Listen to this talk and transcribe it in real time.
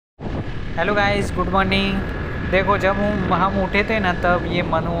Hello guys, good morning. देखो, जब हम उठे थे ना, तब ये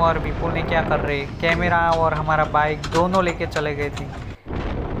मनु और विपुल ने क्या कर रहे, कैमरा और हमारा बाइक दोनों लेके चले गए थे।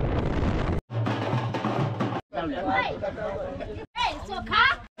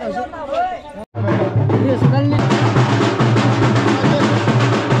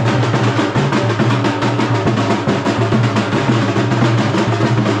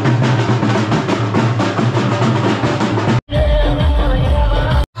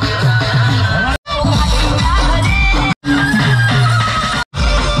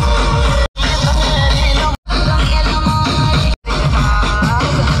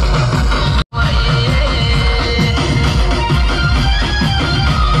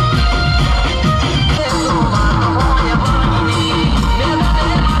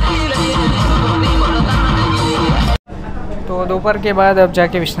 तो दोपहर के बाद अब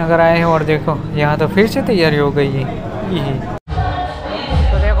जाके विश्वनगर आए हैं और देखो यहाँ तो फिर से तैयारी हो गई है।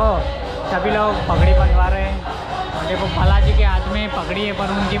 तो देखो सभी लोग पगड़ी बनवा रहे हैं और देखो बालाजी के हाथ में पगड़ी है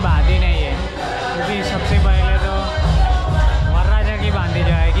पर उनकी बांधी नहीं है, क्योंकि सबसे पहले तो वरराजा की बांधी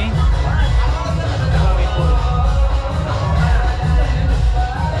जाएगी।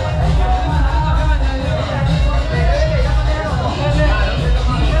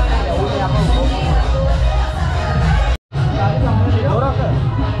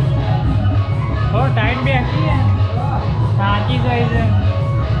 और टाइम भी अच्छी है, साकी साइज है।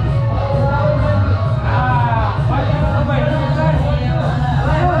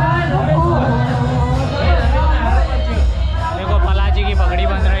 देखो बालाजी की पगड़ी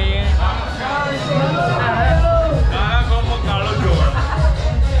बन रही है।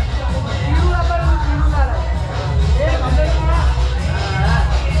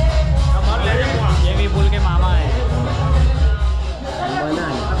 ये विपुल के मामा है।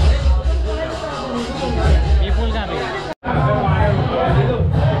 विपुल का भी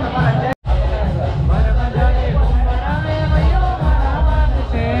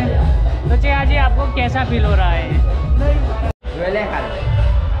तो चिया जी, आपको कैसा फील हो रहा है?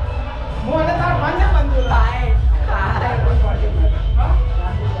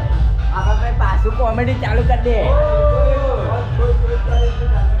 पासू कॉमेडी चालू कर दे।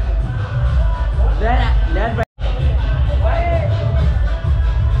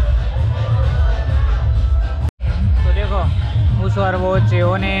 तो देखो उस और वो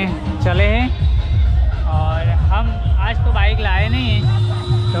जियो ने चले हैं और हम आज तो बाइक लाए नहीं हैं,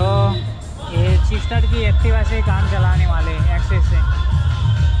 तो ये सिस्टर की एक्टिवा से काम चलाने वाले हैं, एक्सेस से।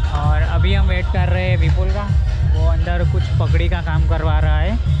 और अभी हम वेट कर रहे हैं विपुल का, वो अंदर कुछ पगड़ी का काम करवा रहा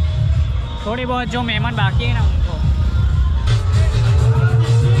है। थोड़ी बहुत जो मेहमान बाकी है ना उनको।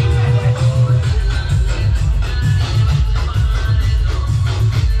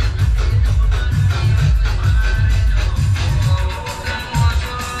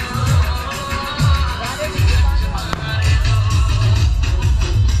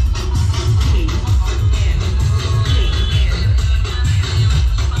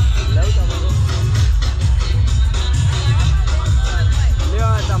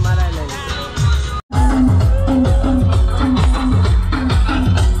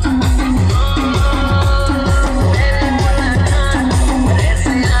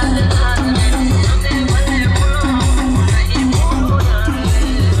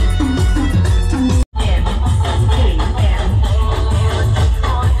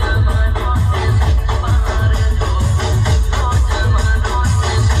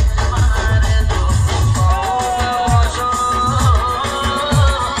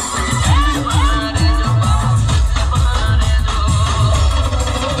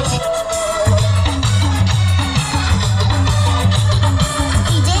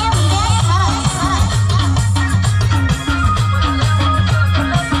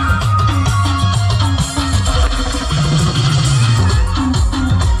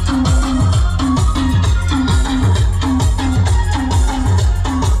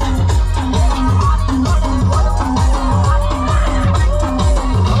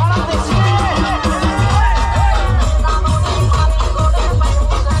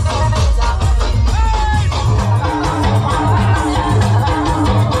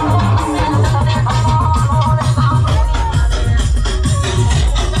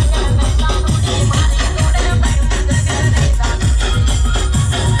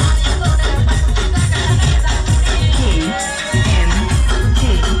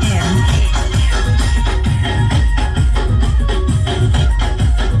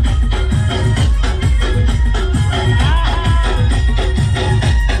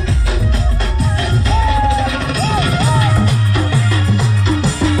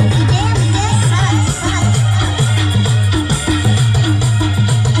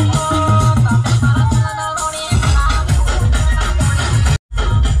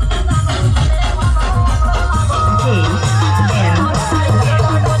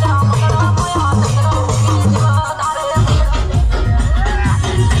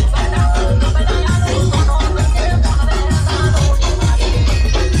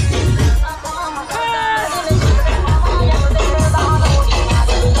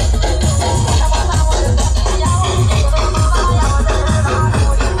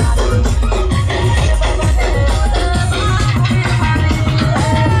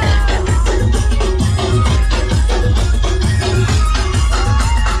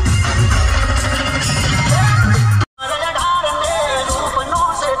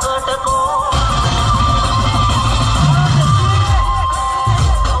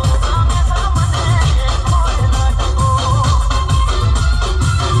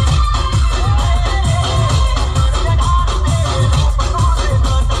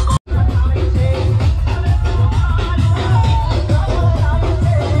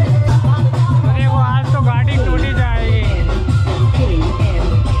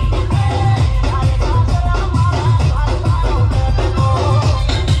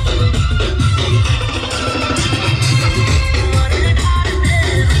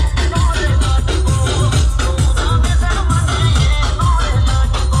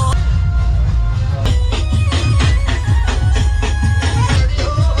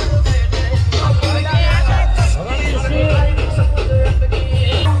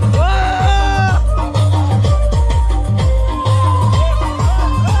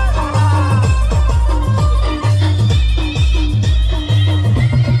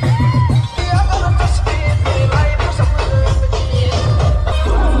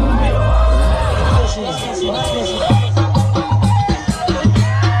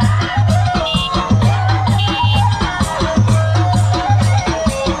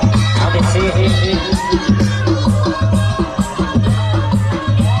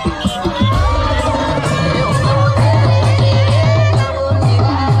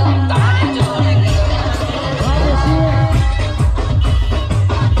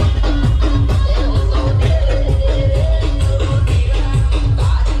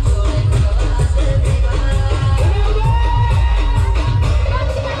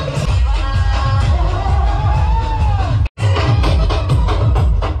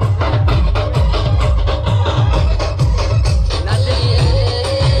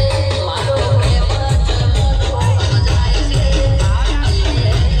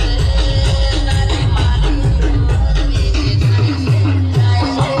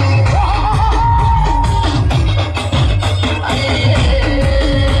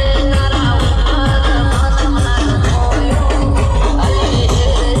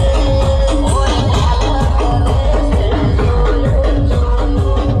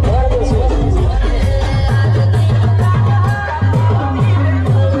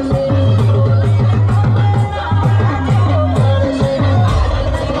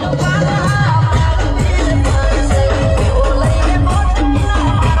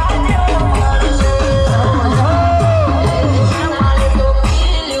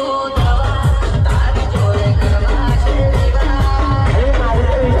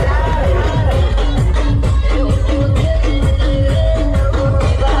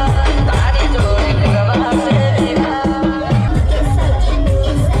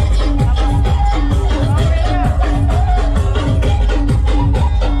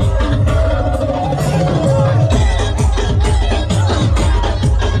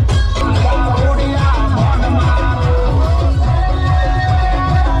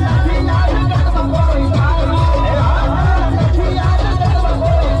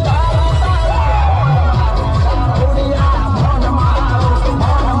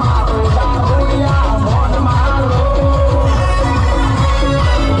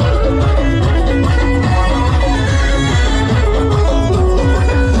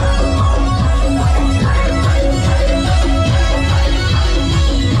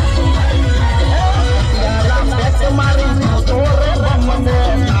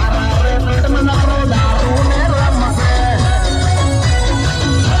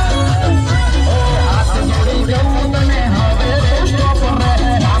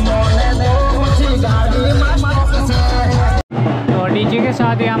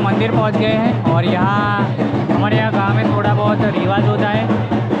 बाद यहाँ मंदिर पहुँच गए हैं और यहाँ हमारे यहाँ गांव में थोड़ा बहुत रिवाज होता है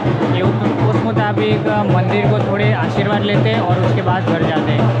कि उस मुताबिक मंदिर को थोड़े आशीर्वाद लेते हैं और उसके बाद घर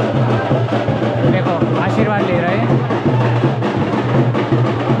जाते हैं। देखो आशीर्वाद ले रहे हैं।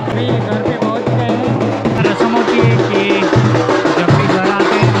 अभी घर पे पहुँच गए हैं। रस्म होती है कि जब भी घर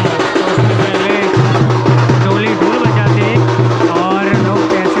आते हैं तो उससे पहले डोली ढोल बजाते हैं और लोग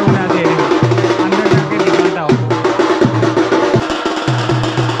पैसे उड़ाते हैं, अंदर जाके निकलता हो।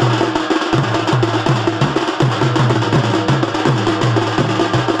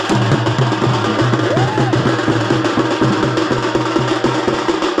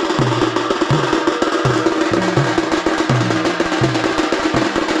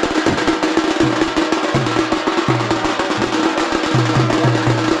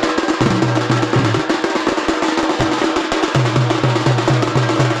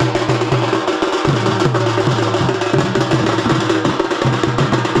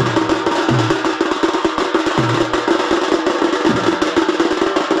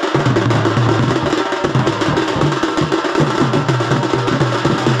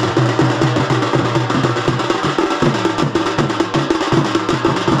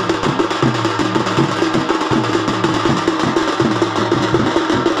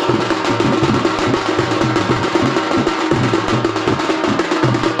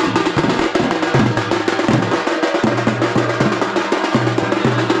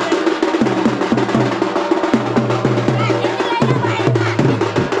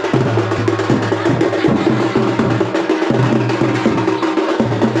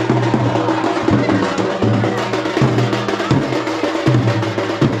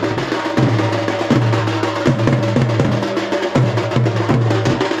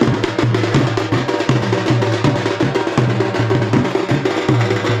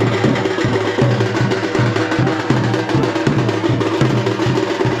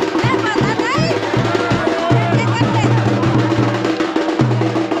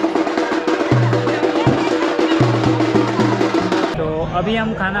 अभी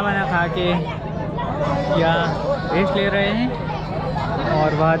हम खाना वाना खा के या रेस्ट ले रहे हैं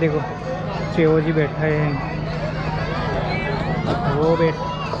और वहाँ देखो चेओ जी बैठे हैं, वो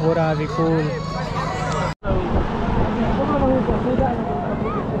हो रहा विकुल।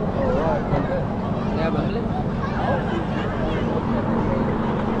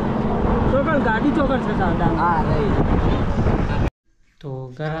 गाड़ी चौकर से तो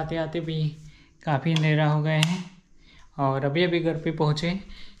घर आते आते भी काफ़ी अंधेरा हो गए हैं और अभी अभी घर पे पहुँचे,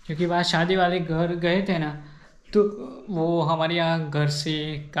 क्योंकि वहाँ शादी वाले घर गए थे ना, तो वो हमारे यहाँ घर से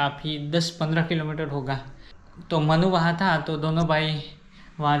काफ़ी 10-15 किलोमीटर होगा। तो मनु वहाँ था तो दोनों भाई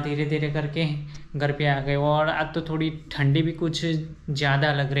वहाँ धीरे धीरे करके घर पे आ गए। और आज तो थोड़ी ठंडी भी कुछ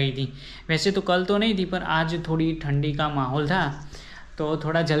ज़्यादा लग रही थी, वैसे तो कल तो नहीं थी पर आज थोड़ी ठंडी का माहौल था तो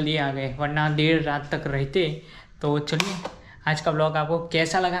थोड़ा जल्दी आ गए, वरना देर रात तक रहते। तो चलिए आज का ब्लॉग आपको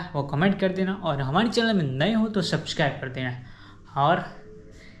कैसा लगा वो कमेंट कर देना और हमारे चैनल में नए हो तो सब्सक्राइब कर देना। और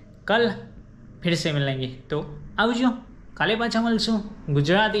कल फिर से मिलेंगे तो आवજો, કાલે પાછા મળશું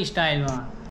ગુજરાતી સ્ટાઇલમાં।